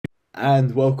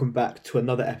And welcome back to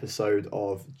another episode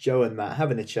of Joe and Matt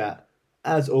having a chat.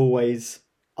 As always,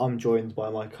 I'm joined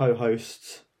by my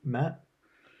co-host Matt.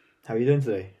 How are you doing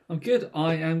today? I'm good.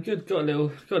 I am good. Got a little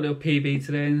PB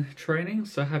today in training,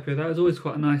 so happy with that. It's always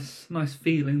quite a nice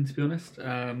feeling, to be honest.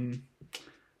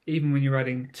 Even when you're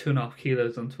adding 2.5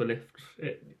 kilos onto a lift,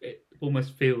 it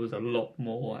almost feels a lot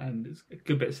more, and it's a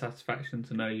good bit of satisfaction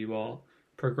to know you are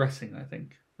progressing, I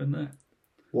think, isn't it?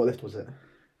 What lift was it?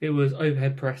 It was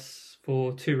overhead press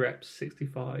for 2 reps,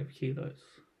 65 kilos.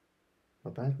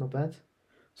 Not bad, not bad.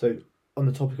 So, on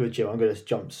the topic of the gym, I'm going to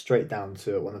jump straight down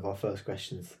to one of our first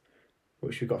questions,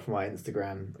 which we got from our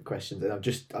Instagram questions. And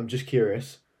I'm just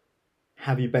curious,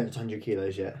 have you benched 100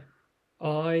 kilos yet?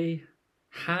 I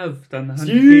have done the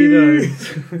 100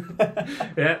 kilos.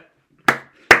 Yeah.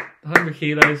 100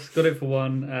 kilos, got it for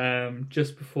one,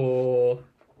 just before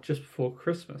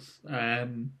Christmas.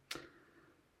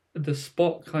 The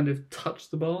spot kind of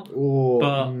touched the bar,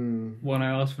 but when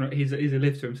I asked for it, he's a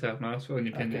lifter himself, and I asked for an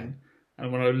opinion, and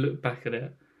when I looked back at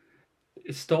it,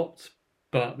 it stopped,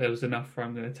 but there was enough where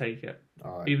I'm going to take it.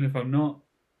 All right. Even if I'm not,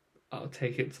 I'll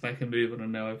take it so I can move on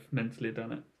and know I've mentally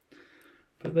done it.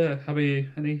 But there, how about you?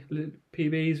 Any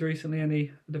PBs recently?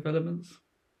 Any developments?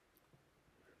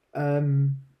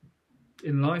 In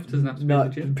life, doesn't have to be in the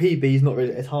gym. PB's not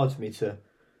really. It's hard for me to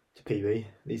PB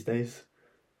these days.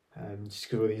 Just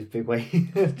because all these big weights,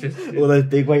 all those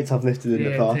big weights I've lifted in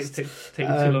the past. Take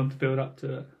too long to build up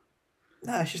to it.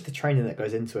 No, it's just the training that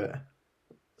goes into it.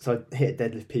 So I hit a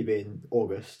deadlift PB in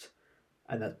August,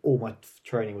 and that all my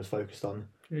training was focused on,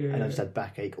 and I just had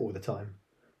backache all the time.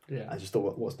 Yeah, I just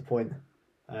thought, what's the point?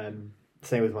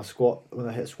 Same with my squat. When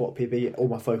I hit squat PB, all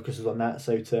my focus was on that.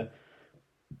 So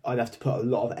I'd have to put a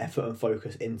lot of effort and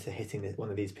focus into hitting one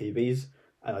of these PBs.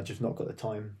 And I just not got the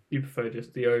time. You prefer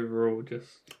just the overall,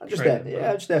 I'm just there.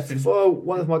 Yeah, I'm just there. For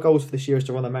one of my goals for this year is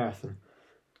to run a marathon.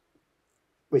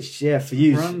 Which, for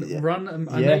you, run.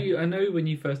 I know when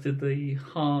you first did the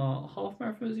half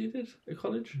marathons you did at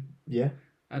college. Yeah.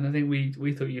 And I think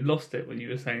we thought you lost it when you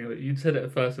were saying that. You said it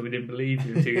at first, and we didn't believe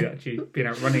you until you actually been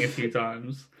out running a few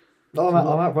times. Oh, I'm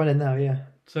out running now. Yeah.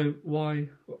 So why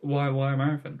a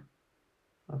marathon?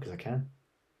 Oh, because I can.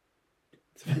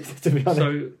 To be honest.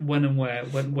 So when and where?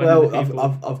 When well,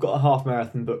 I've got a half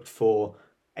marathon booked for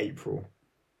April,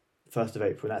 1st of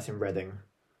April, and that's in Reading.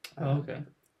 Okay.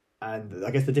 And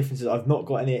I guess the difference is I've not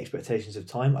got any expectations of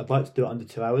time. I'd like to do it under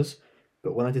 2 hours,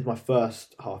 but when I did my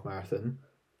first half marathon,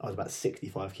 I was about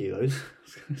 65 kilos. I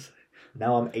was going to say.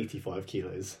 Now I'm 85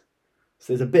 kilos.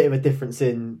 So there's a bit of a difference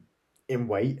in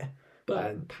weight.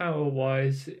 But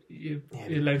power-wise, your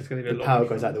legs going to be a lot. The power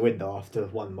goes out the window after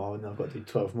 1 mile, and I've got to do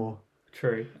 12 more.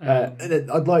 True. And then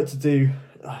I'd like to do.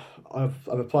 I've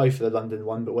applied for the London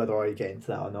one, but whether I get into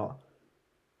that or not.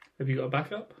 Have you got a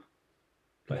backup?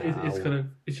 Like, No.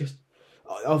 it's just.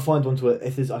 I'll find one to.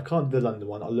 If there's, I can't do the London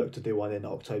one. I'll look to do one in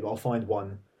October. I'll find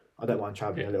one. I don't mind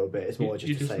travelling a little bit. It's more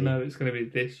you to say. know it's going to be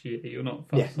this year. You're not.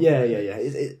 Fussed Yeah.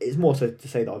 It's more so to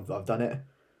say that I've done it,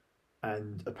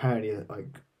 and apparently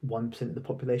like 1% of the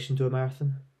population do a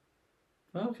marathon.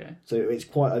 Okay. So it's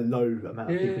quite a low amount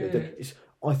of people that do it.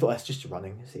 I thought that's just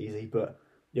running, it's easy, but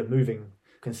you're moving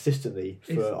consistently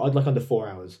for, I'd like under 4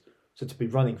 hours. So to be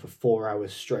running for 4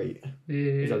 hours straight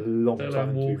is a long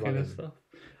time to be running. And stuff.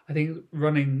 I think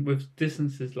running with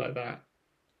distances like that,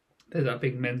 there's that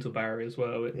big mental barrier as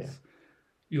well.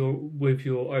 You're with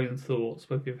your own thoughts,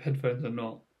 whether you have headphones or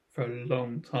not, for a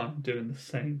long time doing the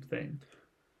same thing.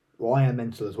 Well, I am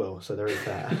mental as well, so there is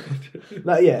that.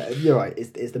 But yeah, you're right,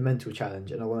 it's the mental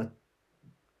challenge, and I want to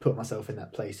put myself in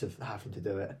that place of having to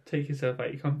do it. Take yourself out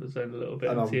of your comfort zone a little bit.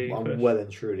 And I'm well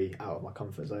and truly out of my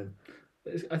comfort zone.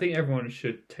 I think everyone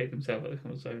should take themselves out of the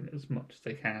comfort zone as much as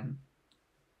they can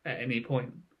at any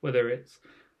point. Whether it's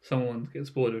someone gets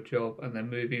bored of a job and they're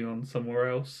moving on somewhere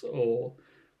else, or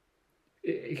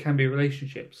it can be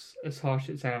relationships, as harsh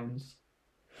as it sounds.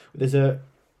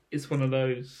 It's one of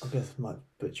those. I guess I might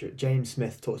butcher it. James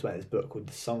Smith talks about his book called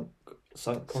The Sunk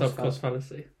Cost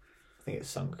Fallacy. I think it's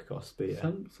sunk cost, but yeah,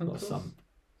 sunk not cost? sunk.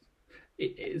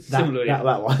 It's similar. That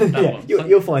one. That one.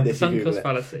 You'll find it. Sunk cost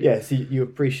fallacy. Yeah, so you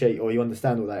appreciate or you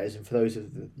understand what that is, and for those of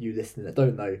you listening that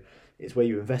don't know, it's where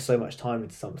you invest so much time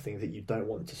into something that you don't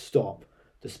want to stop,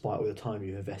 despite all the time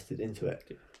you've invested into it.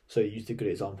 Yeah. So you used a good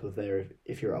example of there.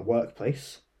 If you're at a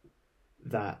workplace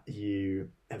that you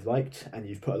have liked and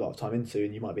you've put a lot of time into,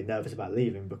 and you might be nervous about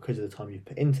leaving because of the time you've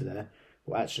put into there,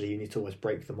 well, actually, you need to almost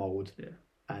break the mold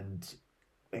and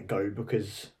go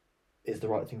because it's the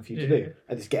right thing for you to do.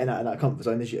 And it's getting out of that comfort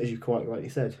zone, as you quite rightly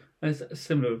said. And it's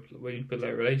similar when you put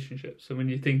like relationships. So when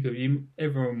you think of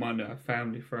everyone might know a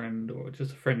family friend or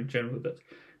just a friend in general that's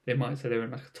they might say they're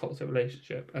in like a toxic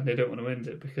relationship and they don't want to end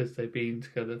it because they've been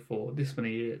together for this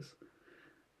many years.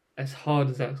 As hard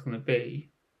as that's going to be,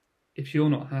 if you're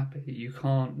not happy, you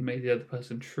can't make the other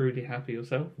person truly happy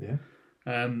yourself. Yeah.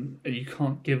 And you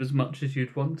can't give as much as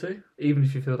you'd want to, even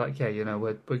if you feel like, yeah, you know,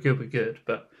 we're good,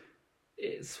 but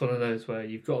it's one of those where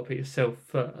you've got to put yourself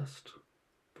first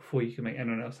before you can make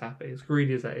anyone else happy. As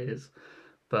greedy as that is,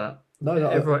 but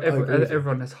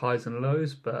everyone has highs and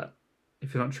lows. But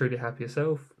if you're not truly happy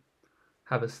yourself,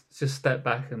 just step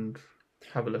back and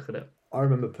have a look at it. I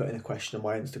remember putting a question on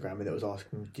my Instagram and it was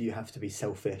asking, do you have to be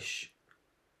selfish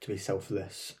to be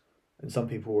selfless? And some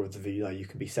people were of the view, you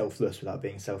can be selfless without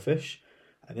being selfish.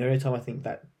 And the only time I think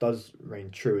that does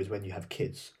reign true is when you have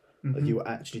kids. Mm-hmm. Like you will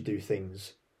actually do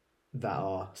things that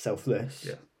are selfless.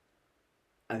 Yeah.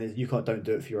 And you don't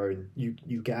do it for your own.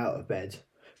 You get out of bed.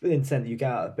 With the intent that you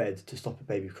get out of bed to stop a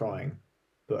baby crying.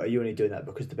 But are you only doing that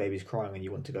because the baby's crying and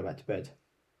you want to go back to bed?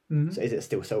 Mm-hmm. So is it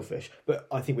still selfish? But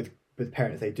I think with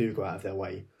parents, they do go out of their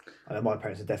way. I know my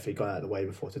parents have definitely gone out of the way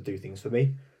before to do things for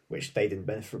me, which they didn't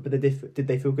benefit from, but did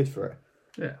they feel good for it?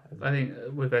 Yeah, I think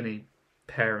with any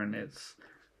parent,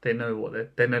 they know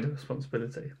they know the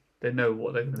responsibility. They know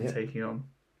what they're going to be taking on,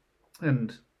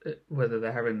 and whether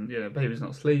they're having baby's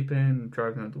not sleeping,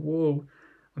 driving at the wall.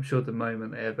 I'm sure the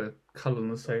moment they ever cuddle on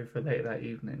the sofa late that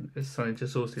evening, it's something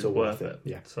just also is worth it.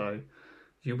 Yeah. So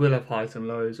you will have highs and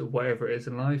lows or whatever it is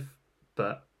in life,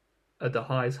 but are the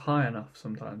highs high enough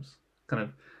sometimes? Kind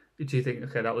of, do you think,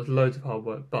 okay, that was loads of hard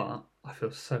work, but I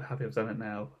feel so happy I've done it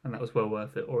now and that was well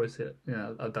worth it? Or is it,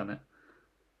 I've done it.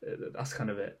 That's kind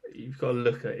of it. You've got to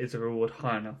look at, is the reward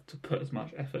high enough to put as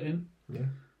much effort in? Yeah.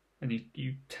 And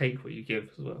you take what you give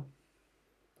as well.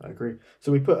 I agree.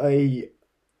 So we put a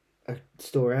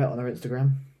story out on our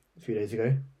Instagram a few days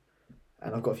ago,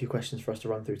 and I've got a few questions for us to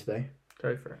run through today.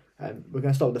 Go for it. We're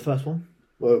going to start with the first one.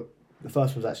 Well, the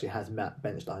first one actually has Matt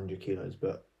benched 100 kilos,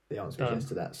 but the answer is yes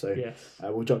to that. So yes.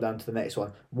 We'll jump down to the next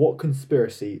one. What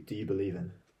conspiracy do you believe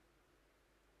in?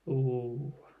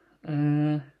 Oh,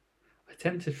 I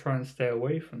tend to try and stay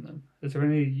away from them. Is there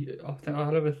any? I'll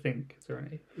have a think. Is there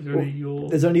any?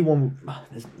 There's only one.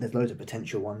 There's loads of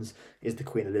potential ones. Is the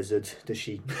Queen a lizard? Does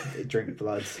she drink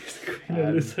blood? The Queen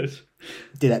a lizard.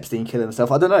 Did Epstein kill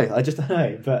himself? I don't know. I just don't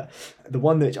know. But the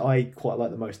one which I quite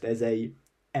like the most, there's a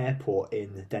airport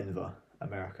in Denver,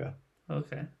 America.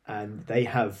 Okay. And they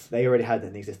already had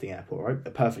an existing airport, right?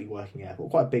 A perfectly working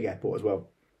airport, quite a big airport as well.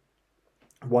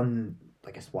 One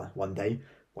day,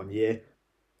 1 year,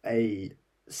 a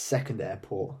second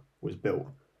airport was built,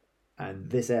 and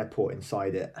this airport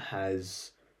inside it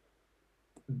has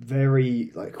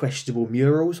very questionable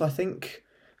murals, I think.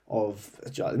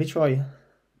 Let me try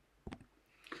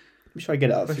get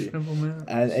it up for you. Murals.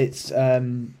 And it's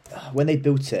when they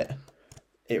built it,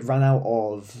 they ran out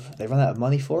of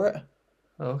money for it.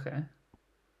 Oh, okay.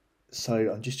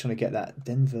 So I'm just trying to get that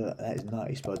Denver. That is not how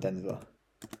you spell Denver,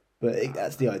 but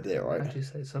that's the idea, right? How do you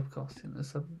say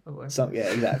subcasting?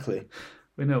 Yeah, exactly.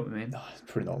 We know what we mean. It's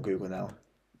probably not on Google now.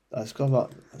 I've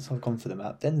gone for the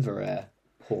map. Denver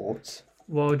Airport.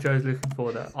 While Joe's looking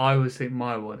for that, I always think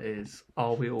my one is,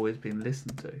 are we always being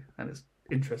listened to? And it's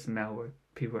interesting now where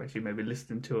people are actually maybe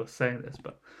listening to us saying this,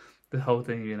 but the whole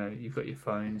thing, you've got your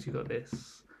phones, you've got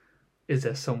this. Is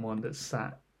there someone that's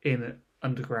sat in it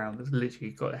underground that's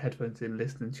literally got headphones in,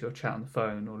 listening to your chat on the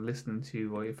phone or listening to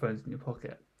you while your phone's in your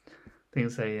pocket?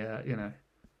 Things they,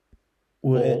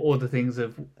 or the things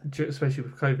of, especially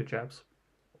with COVID jabs,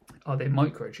 are they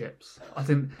microchips? I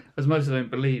think, as much as I don't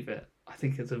believe it, I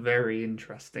think it's a very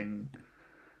interesting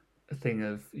thing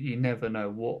of, you never know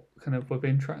what kind of we're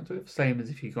being tracked with. Same as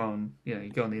if you go on, you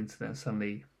go on the internet and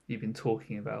suddenly you've been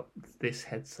talking about this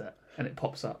headset and it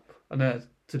pops up. I know it's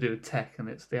to do with tech and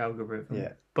it's the algorithm,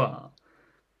 but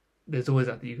there's always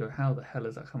that you go, how the hell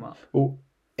has that come up? Well,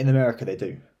 in America they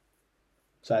do.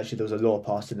 So actually there was a law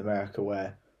passed in America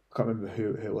where, I can't remember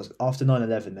who it was, after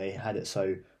 9/11 they had it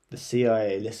so the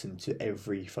CIA listened to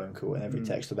every phone call and every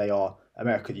text. So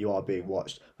America, you are being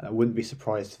watched. And I wouldn't be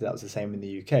surprised if that was the same in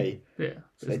the UK. Yeah,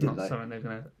 so it's not something they're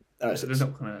going to... they're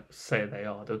not going to say they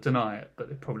are. They'll deny it, but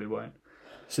they probably won't.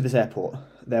 So this airport,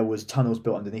 there was tunnels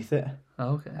built underneath it.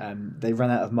 Oh, okay. They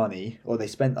ran out of money, or they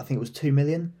spent, I think it was 2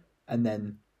 million, and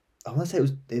then, I want to say it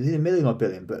was either a million or a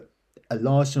billion, but a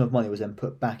large sum of money was then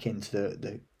put back into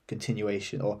the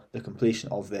continuation or the completion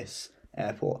of this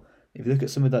airport. If you look at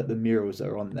some of the murals that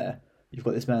are on there, you've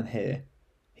got this man here,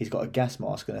 he's got a gas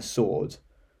mask and a sword,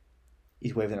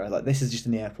 he's waving around like, this is just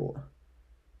in the airport.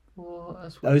 Well,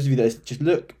 that's those of you that just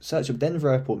search up Denver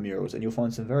airport murals and you'll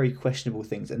find some very questionable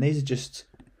things, and these are just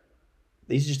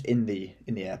in the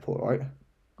airport, right?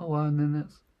 Oh wow, and then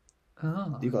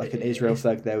You've got like an Israel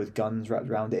flag there with guns wrapped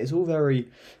around it. It's all very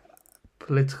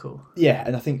political. Yeah,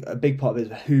 and I think a big part of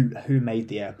it is who made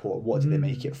the airport, what did they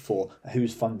make it for,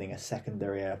 who's funding a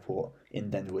secondary airport in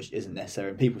Denver, which isn't necessary.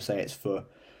 And people say it's for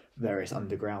various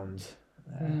underground.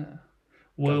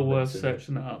 Well worth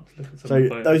searching that up to look at some So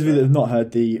photos. those of you that have not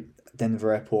heard the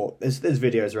Denver airport, there's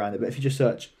videos around it, but if you just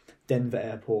search Denver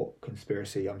airport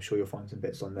conspiracy, I'm sure you'll find some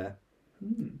bits on there.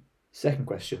 Second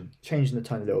question, changing the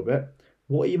tone a little bit.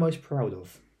 What are you most proud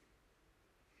of?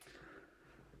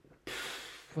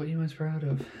 What are you most proud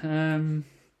of?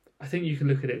 I think you can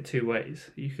look at it two ways.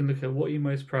 You can look at what you're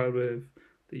most proud of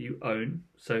that you own.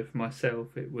 So for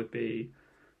myself, it would be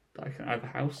that I can have a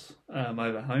house, I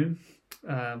have a home,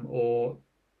 or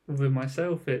with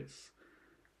myself, it's,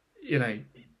 you know,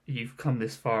 you've come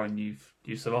this far and you've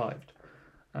survived.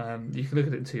 You can look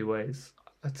at it two ways.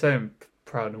 I'd say I'm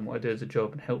proud of what I do as a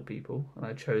job and help people, and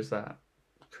I chose that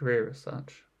career as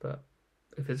such. But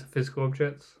if it's a physical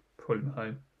object, probably my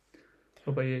home.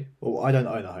 What about you? Well, I don't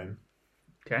own a home.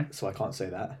 Okay. So I can't say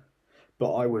that.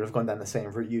 But I would have gone down the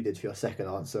same route you did for your second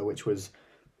answer, which was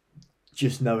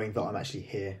just knowing that I'm actually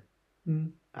here.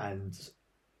 And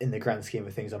in the grand scheme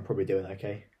of things, I'm probably doing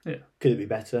okay. Yeah. Could it be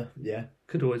better? Yeah.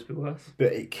 Could always be worse.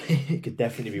 But it could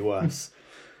definitely be worse.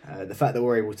 The fact that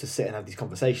we're able to sit and have these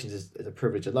conversations is a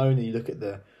privilege alone. And you look at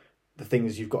the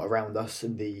things you've got around us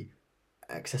and the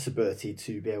accessibility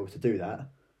to be able to do that.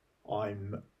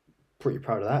 I'm pretty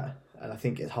proud of that. And I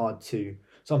think it's hard to...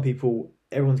 Some people...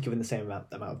 Everyone's given the same amount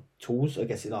of tools. I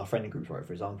guess in our friendly groups, right,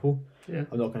 for example. Yeah.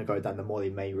 I'm not going to go down the Molly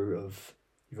May route of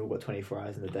you've all got 24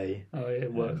 hours in the day. Oh yeah,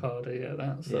 work harder, yeah,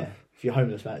 that stuff. Yeah. If you're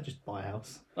homeless, Matt, just buy a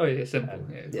house. Oh yeah, simple.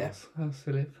 Yeah. How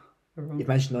silly. If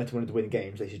Manchester United wanted to win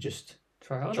games, they should just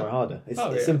try harder.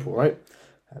 It's simple, right?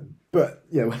 But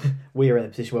you know, we are in a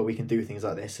position where we can do things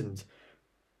like this, and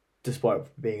despite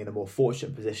being in a more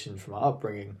fortunate position from our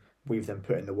upbringing, we've then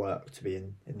put in the work to be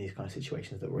in these kind of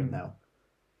situations that we're in now.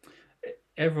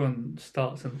 Everyone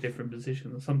starts in a different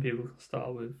position. Some people can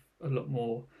start with a lot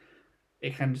more.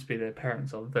 It can just be their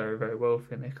parents are very, very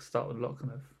wealthy, and they can start with a lot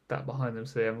kind of that behind them,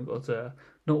 so they haven't got to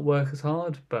not work as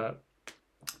hard, but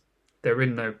they're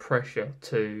in no pressure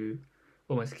to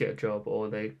almost get a job, or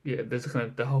there's a kind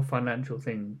of the whole financial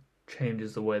thing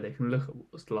changes the way they can look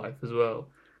at life as well,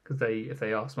 because if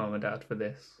they ask mum and dad for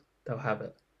this, they'll have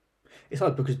it. It's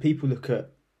hard because people look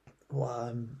at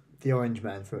the Orange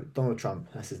Man for Donald Trump,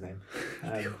 that's his name.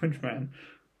 The Orange Man.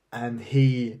 And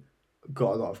he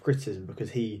got a lot of criticism because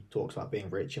he talks about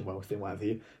being rich and wealthy and whatever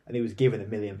and he was given £1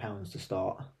 million to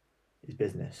start his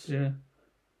business. Yeah.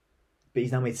 But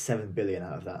he's now made $7 billion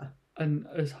out of that. And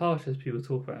as harsh as people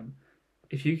talk about him,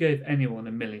 if you gave anyone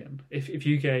 £1 million, if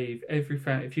you gave if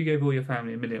you gave all your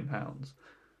family £1 million,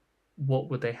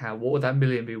 what would they have? What would that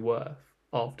million be worth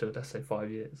after, let's say, 5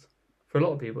 years? For a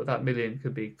lot of people, that million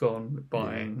could be gone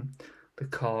buying the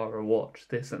car or watch,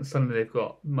 this, and suddenly they've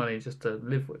got money just to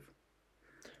live with.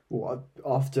 Well,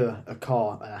 after a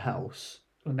car and a house,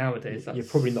 well, nowadays you're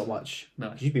probably not much.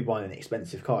 No, you'd be buying an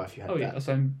expensive car if you had that. Oh yeah,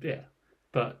 so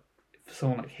but for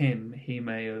someone like him, he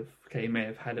may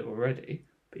have had it already,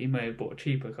 but he may have bought a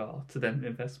cheaper car to then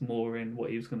invest more in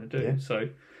what he was going to do. Yeah. So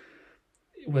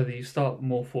whether you start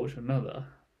more fortunate than another,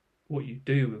 what you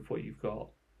do with what you've got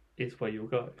is where you'll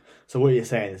go. So what you're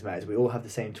saying is, Matt, is we all have the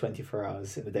same 24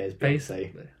 hours in the day as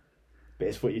Beyonce, but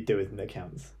it's what you do with them that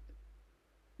counts.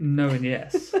 No and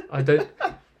yes. I don't...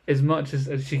 As much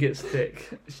as she gets thick,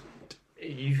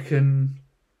 you can...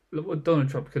 Look, what Donald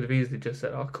Trump could have easily just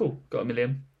said, oh, cool, got $1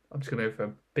 million. I'm just going to go for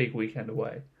a big weekend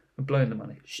away. And blowing the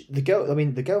money. The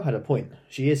girl had a point.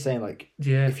 She is saying, like,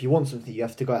 if you want something, you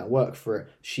have to go out and work for it.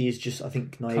 She's just, I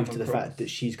think, naive to the fact that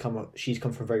she's come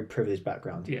from a very privileged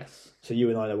background. Yes. So you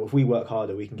and I know if we work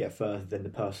harder, we can get further than the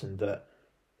person that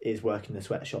is working in a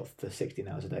sweatshop for 16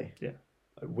 hours a day. Yeah.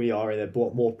 We are in a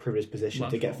more privileged position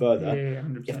to get further. Yeah,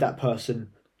 100%. If that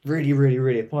person really, really,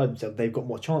 really applied themselves, they've got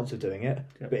more chance of doing it.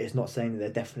 But it's not saying that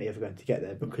they're definitely ever going to get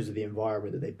there because of the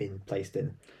environment that they've been placed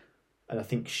in. And I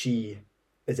think she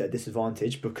is at a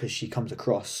disadvantage because she comes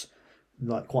across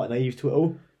like quite naive to it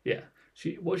all. Yeah,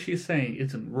 what she's saying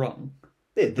isn't wrong.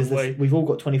 Yeah, we've all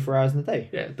got 24 hours in a day.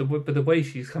 Yeah, but the way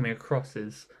she's coming across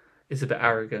is a bit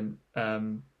arrogant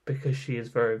because she is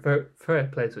very, very, very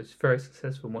player, so she's very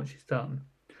successful in what she's done.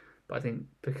 But I think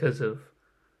because of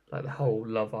like the whole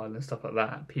Love Island and stuff like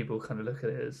that, people kind of look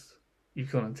at it as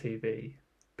you've gone on TV,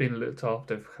 been looked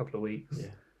after for a couple of weeks,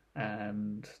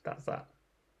 and that's that.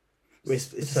 It's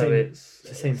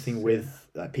the same thing with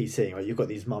PT, right? You've got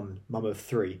these mum of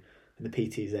three, and the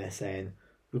PT's there saying,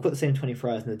 we've got the same 24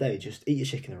 hours in a day, just eat your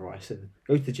chicken and rice and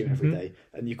go to the gym every day.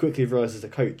 And you quickly realise as a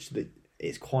coach that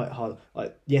it's quite hard.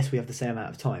 Like, yes, we have the same amount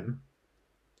of time,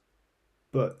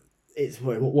 but it's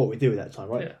what we do with that time,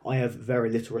 right? Yeah. I have very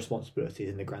little responsibilities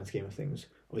in the grand scheme of things.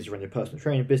 Obviously, run your personal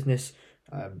training business.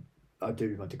 I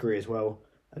do my degree as well,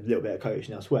 a little bit of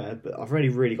coaching elsewhere, but I've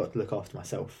really got to look after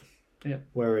myself. Yeah.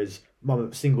 Whereas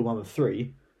single mum of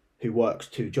 3, who works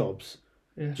 2 jobs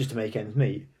just to make ends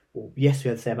meet. Well, yes, we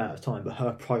have the same amount of time, but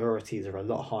her priorities are a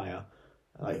lot higher.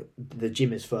 Like, the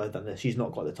gym is further than this. She's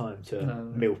not got the time to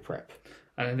meal prep.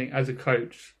 And I think as a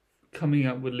coach, coming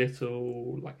up with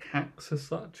little like hacks as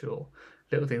such, or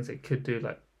little things that could do,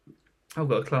 like I've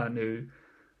got a client who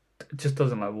just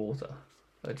doesn't like water.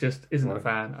 It just isn't a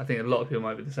fan. I think a lot of people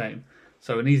might be the same.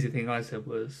 So an easy thing I said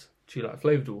was, do you like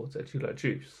flavoured water? Do you like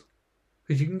juice?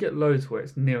 Because you can get loads where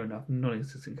it's near enough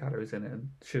non-existent calories in it and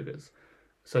sugars.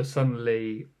 So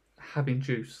suddenly having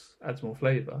juice adds more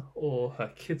flavour, or her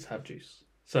kids have juice.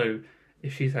 So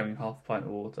if she's having half a pint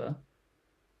of water,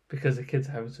 because the kids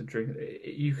are having to drink,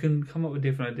 you can come up with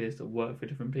different ideas that work for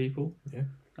different people. Yeah.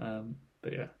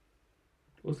 But yeah.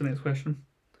 What's the next question?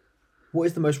 What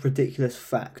is the most ridiculous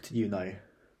fact you know?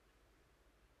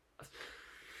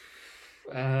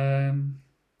 That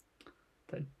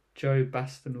Joe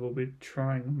Baston will be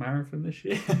trying a marathon this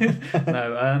year.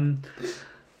 No,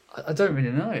 I don't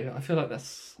really know. I feel like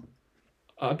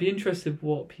I'd be interested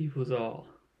what people's are.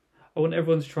 I want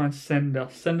everyone to try and send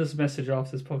us a message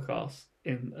after this podcast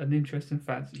in an interesting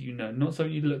fact that you know, not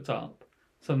something you looked up,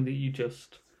 something that you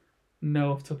just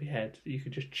know off the top of your head that you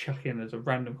could just chuck in as a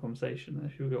random conversation, and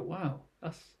people go, "Wow,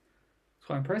 that's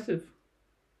quite impressive."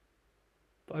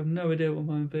 But I have no idea what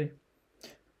mine would be.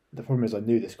 The problem is I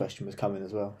knew this question was coming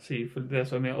as well. See,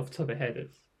 that's what I mean. Off the top of your head,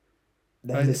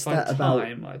 there's a stat about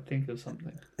time. I'd think of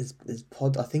something.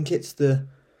 I think it's the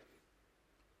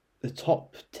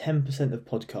top 10% of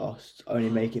podcasts only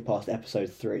make it past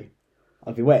episode 3.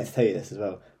 I've been waiting to tell you this as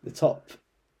well. The top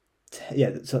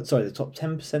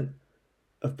 10%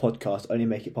 of podcasts only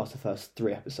make it past the first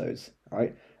 3 episodes,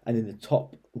 right? And in the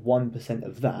top 1%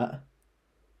 of that,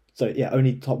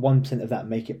 only top 1% of that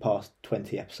make it past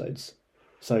 20 episodes.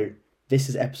 So this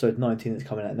is episode 19 that's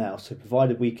coming out now. So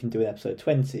provided we can do an episode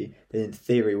 20, then in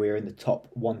theory we're in the top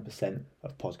 1%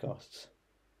 of podcasts.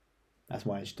 That's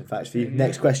my interesting fact for you. Yeah.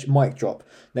 Next question, mic drop.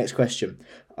 Next question.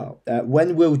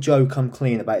 When will Joe come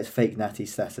clean about his fake natty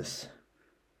status?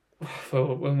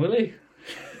 When will he?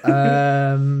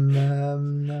 I'm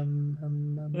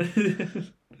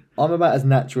about as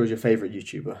natural as your favourite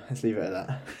YouTuber. Let's leave it at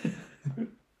that.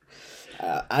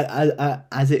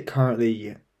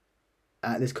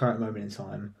 At this current moment in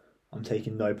time, I'm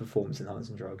taking no performance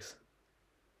enhancing drugs.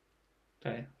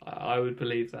 Okay, I would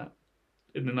believe that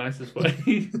in the nicest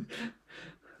way.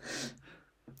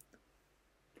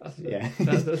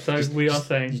 So we are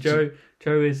saying Joe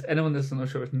is, anyone that's not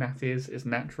sure what natty is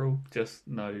natural, just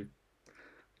no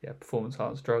performance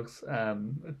enhanced drugs. I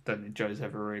don't think Joe's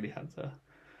ever really had to.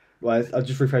 Well, I'll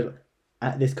just rephrase it.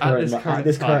 At this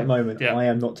current moment, I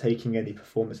am not taking any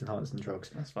performance enhancing drugs.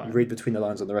 That's fine. You read between the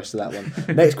lines on the rest of that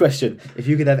one. Next question. If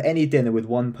you could have any dinner with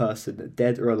one person,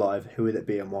 dead or alive, who would it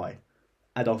be and why?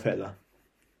 Adolf Hitler.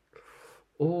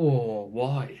 Oh,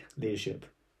 why? Leadership.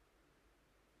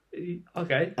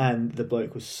 Okay. And the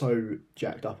bloke was so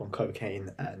jacked up on cocaine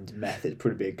and meth, it'd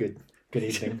probably be a good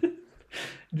evening.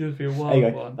 Just be a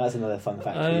wild one. That's another fun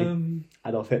fact for you.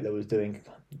 Adolf Hitler was doing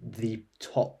the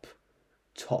top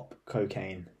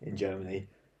cocaine in Germany,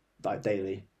 like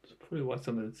daily. That's probably why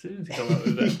some of the decisions he come up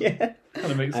with it. Yeah.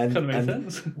 Kind of makes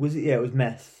sense. Was it? Yeah, it was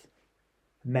meth.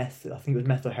 Meth. I think it was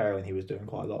meth or heroin he was doing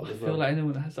quite a lot of as well. I feel like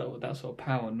anyone that has that sort of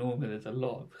power, normally there's a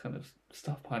lot of kind of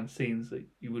stuff behind the scenes that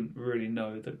you wouldn't really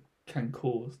know that can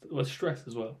cause stress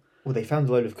as well. Well, they found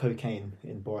a load of cocaine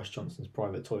in Boris Johnson's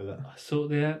private toilet. I saw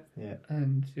that. Yeah.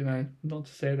 And, not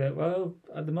to say that, well,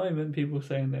 at the moment, people are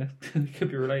saying that it could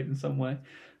be related in some way.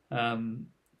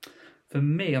 For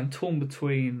me, I'm torn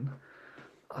between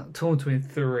 3.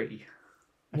 Okay.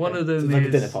 One of them is like a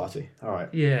dinner party. All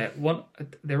right. Yeah.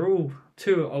 They're all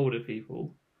 2 older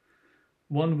people.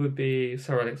 One would be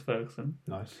Sir Alex Ferguson.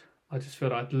 Nice. I just feel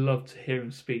like I'd love to hear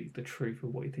him speak the truth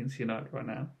of what he thinks of United right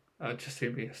now. I just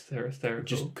think it'd be hysterical.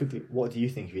 Just quickly, what do you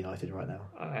think of United right now?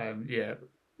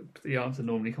 The answer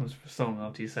normally comes from a song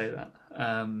after you say that.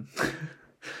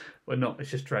 Well, not.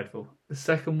 It's just dreadful. The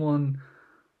second one,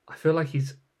 I feel like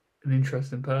he's an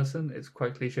interesting person. It's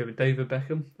quite cliche, but David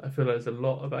Beckham. I feel like there's a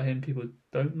lot about him people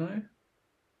don't know.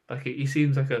 Like he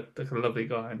seems like a lovely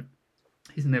guy, and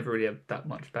he's never really had that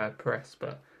much bad press.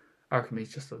 But I reckon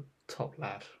he's just a top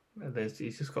lad.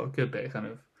 He's just got a good bit of kind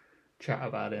of chat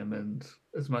about him, and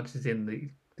as much as he's in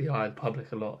the eye of the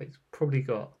public a lot, he's probably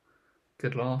got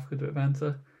good laugh, good bit of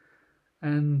banter.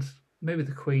 And maybe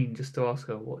the Queen, just to ask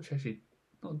her what she actually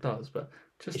not does, but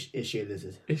just Is she a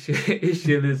lizard? is she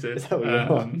a lizard? Is that what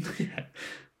you want? Yeah,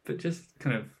 but just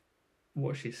kind of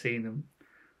what she's seen and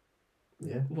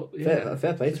Yeah. what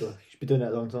Fair play to her. She's been doing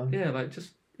that a long time. Yeah,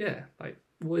 like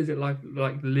what is it like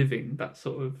living that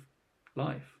sort of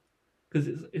life? Because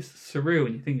it's surreal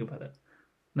when you think about it.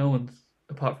 No one's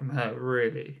apart from her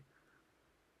really.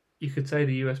 You could say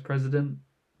the US president,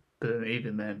 but then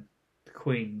even then, the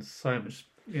Queen's so much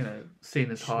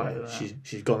seen as higher than that.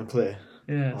 She's gone clear.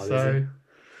 Yeah, Oh, so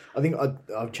I think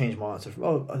I've changed my answer from.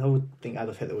 Oh, I would think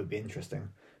Adolf Hitler would be interesting.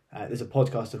 There's a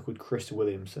podcaster called Chris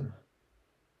Williamson,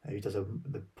 who does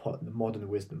the Modern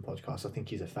Wisdom podcast. I think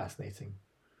he's a fascinating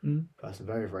person,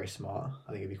 very very smart.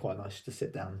 I think it'd be quite nice to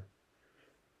sit down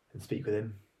and speak with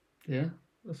him. Yeah,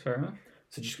 that's fair enough.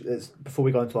 So just before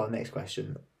we go on to our next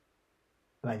question,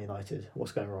 Man United,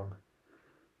 what's going wrong?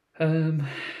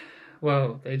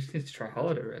 Well, they just need to try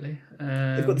harder, really.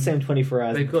 They've got the same 24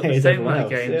 hours. They've got the same amount of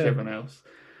games as everyone else.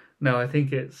 No, I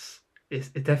think it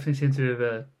definitely seems to be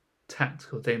a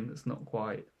tactical thing that's not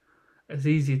quite as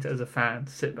easy as a fan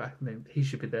to sit back and think he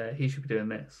should be there, he should be doing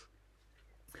this.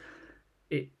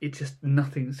 It just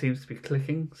nothing seems to be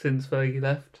clicking since Fergie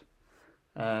left,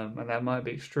 and that might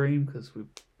be extreme because we've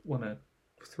won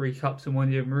 3 cups in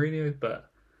 1 year, Mourinho, but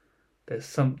there's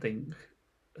something.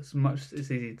 As much as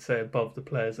it's easy to say above the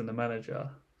players and the manager,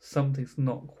 something's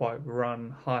not quite run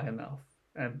high enough.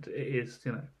 And it is,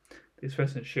 the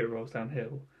expression shit rolls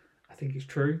downhill. I think it's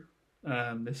true.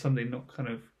 There's something not kind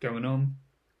of going on.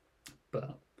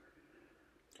 But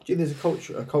do you think there's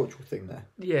a cultural thing there?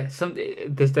 Yeah,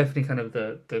 there's definitely kind of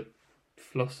the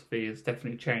philosophy has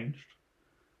definitely changed.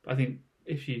 But I think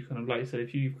if you kind of, like you said,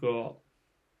 if you've got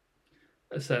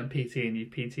a certain PT and he's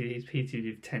PT'd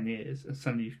you for 10 years and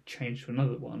suddenly you've changed to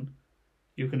another one,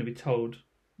 you're going to be told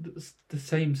the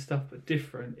same stuff but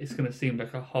different. It's going to seem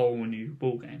like a whole new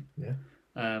ball game. Yeah.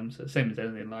 So same as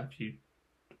anything in life,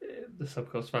 the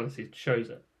sunk cost fallacy shows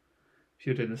it. If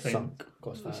you're doing the same sunk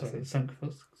cost fallacy. Sunk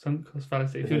cost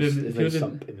fallacy. If you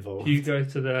go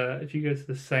to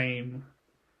the same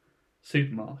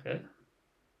supermarket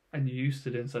and you're used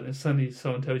to doing something, and suddenly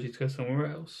someone tells you to go somewhere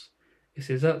else. It's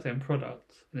the exact same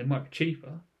product, and it might be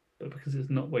cheaper, but because it's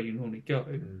not where you normally go,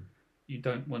 you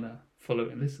don't want to follow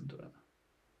it and listen to it.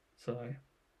 So,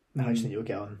 how do you think you'll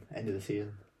get on end of the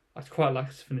season? I'd quite like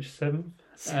us to finish 7th,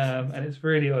 and it's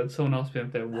really odd. Someone asked me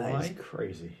up there why. That is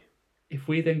crazy. If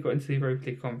we then got into the Europa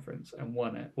League conference and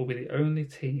won it, we'll be the only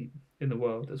team in the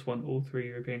world that's won all 3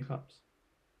 European Cups.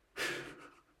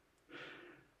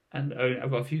 And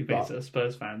I've got a few mates that are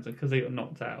Spurs fans, and because they got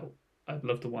knocked out, I'd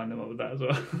love to wind them up with that as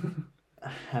well.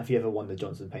 Have you ever won the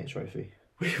Johnson Paint Trophy?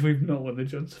 We've not won the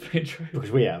Johnson Paint Trophy. Because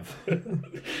we have.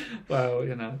 Well,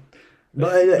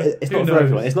 But it's not for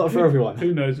everyone. It's not for everyone.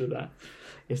 Who knows with that?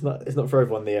 It's not for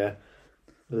everyone. The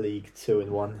League 2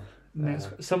 and 1.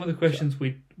 Some of the questions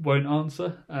we won't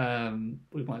answer.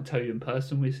 We might tell you in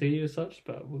person when we see you as such,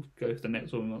 but we'll go for the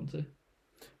next one we want to.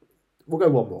 We'll go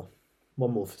one more.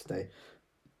 One more for today.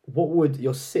 What would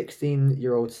your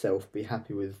 16-year-old self be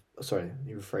happy with? Sorry, let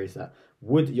me rephrase that.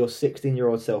 Would your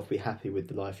 16-year-old self be happy with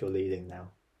the life you're leading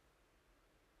now?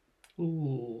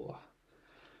 Ooh.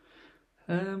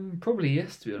 Probably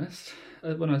yes, to be honest.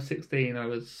 When I was 16, I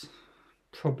was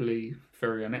probably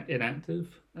very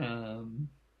inactive.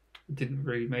 Didn't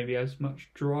really maybe as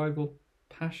much drive or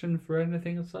passion for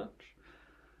anything as such.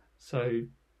 So,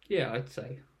 yeah, I'd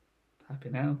say happy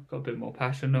now. Got a bit more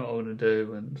passion, know what I want to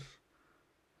do, and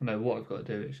I know what I've got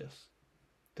to do. It's just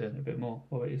doing it a bit more.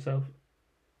 What about yourself?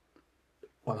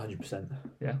 100%.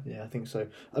 Yeah. Yeah, I think so.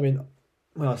 I mean,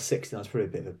 when I was 16, I was probably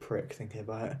a bit of a prick thinking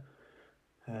about it.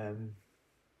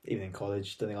 Even in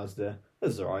college, don't think I was it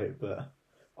was alright, but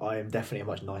I am definitely a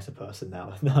much nicer person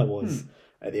now than I was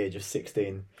at the age of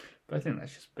 16. But I think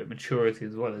that's just a bit of maturity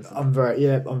as well, isn't it? I'm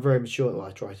very mature. Well,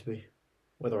 I try to be.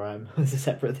 Whether I am is a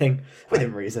separate thing,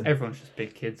 within reason. Everyone's just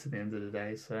big kids at the end of the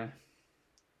day, so...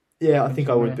 Yeah, I think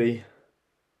I would be.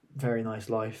 Very nice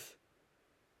life.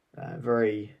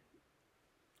 Very...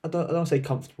 I don't want to say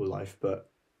comfortable life, but...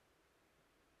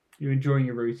 You're enjoying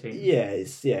your routine. Yeah,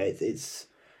 it's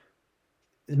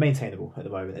maintainable at the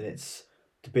moment, and it's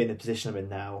to be in the position I'm in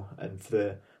now, and for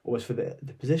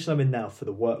the position I'm in now for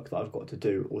the work that I've got to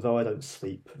do. Although I don't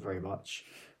sleep very much,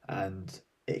 and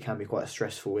it can be quite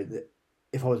stressful.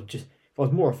 If I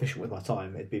was more efficient with my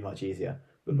time, it'd be much easier.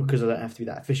 But because I don't have to be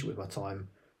that efficient with my time,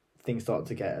 things start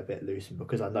to get a bit loose. And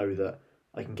because I know that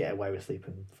I can get away with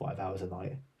sleeping 5 hours a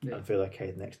night and feel okay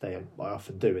the next day, I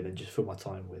often do, and then just fill my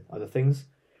time with other things.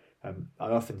 I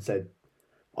often said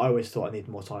I always thought I needed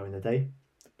more time in the day,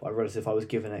 But I realised if I was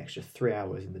given an extra 3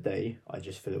 hours in the day, I'd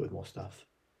just fill it with more stuff.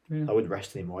 Yeah. I wouldn't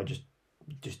rest anymore. I'd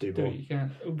just do Do more. what you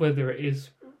can. Whether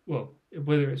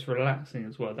it's relaxing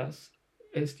as well.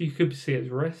 You could see it as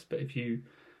rest, but if you've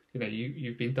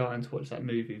been dying to watch that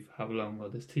movie for how long, or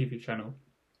this TV channel,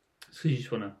 it's because you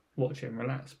just want to watch it and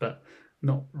relax, but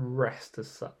not rest as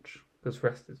such. Because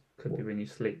rest could be when you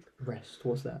sleep. Rest?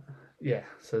 What's that? Yeah,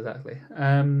 so exactly.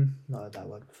 Not heard that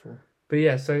word before. But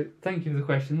yeah, so thank you for the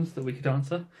questions that we could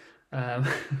answer. And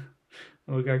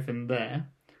we'll go from there.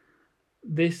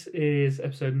 This is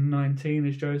episode 19,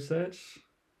 as Joe said.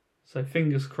 So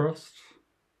fingers crossed.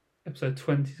 Episode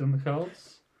 20 is on the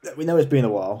cards. We know it's been a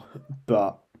while,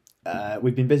 but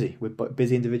we've been busy. We're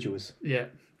busy individuals. Yeah,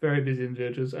 very busy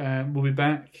individuals. We'll be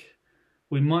back.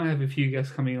 We might have a few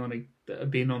guests coming on that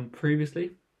have been on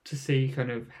previously to see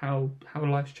kind of how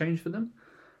life's changed for them.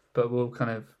 But we'll kind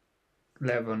of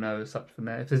let everyone know as such from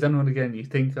there. If there's anyone again you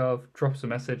think of, drop us a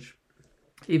message.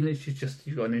 Even if it's just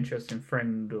you've got an interesting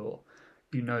friend or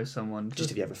you know someone.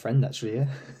 Just if you have a friend, actually, yeah.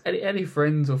 Any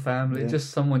friends or family,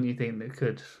 just someone you think that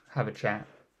could have a chat,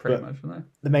 pretty much.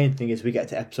 The main thing is we get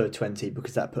to episode 20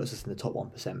 because that puts us in the top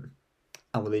 1%.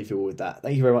 And we'll leave you all with that.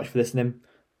 Thank you very much for listening,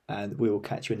 and we will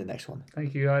catch you in the next one.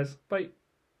 Thank you, guys. Bye.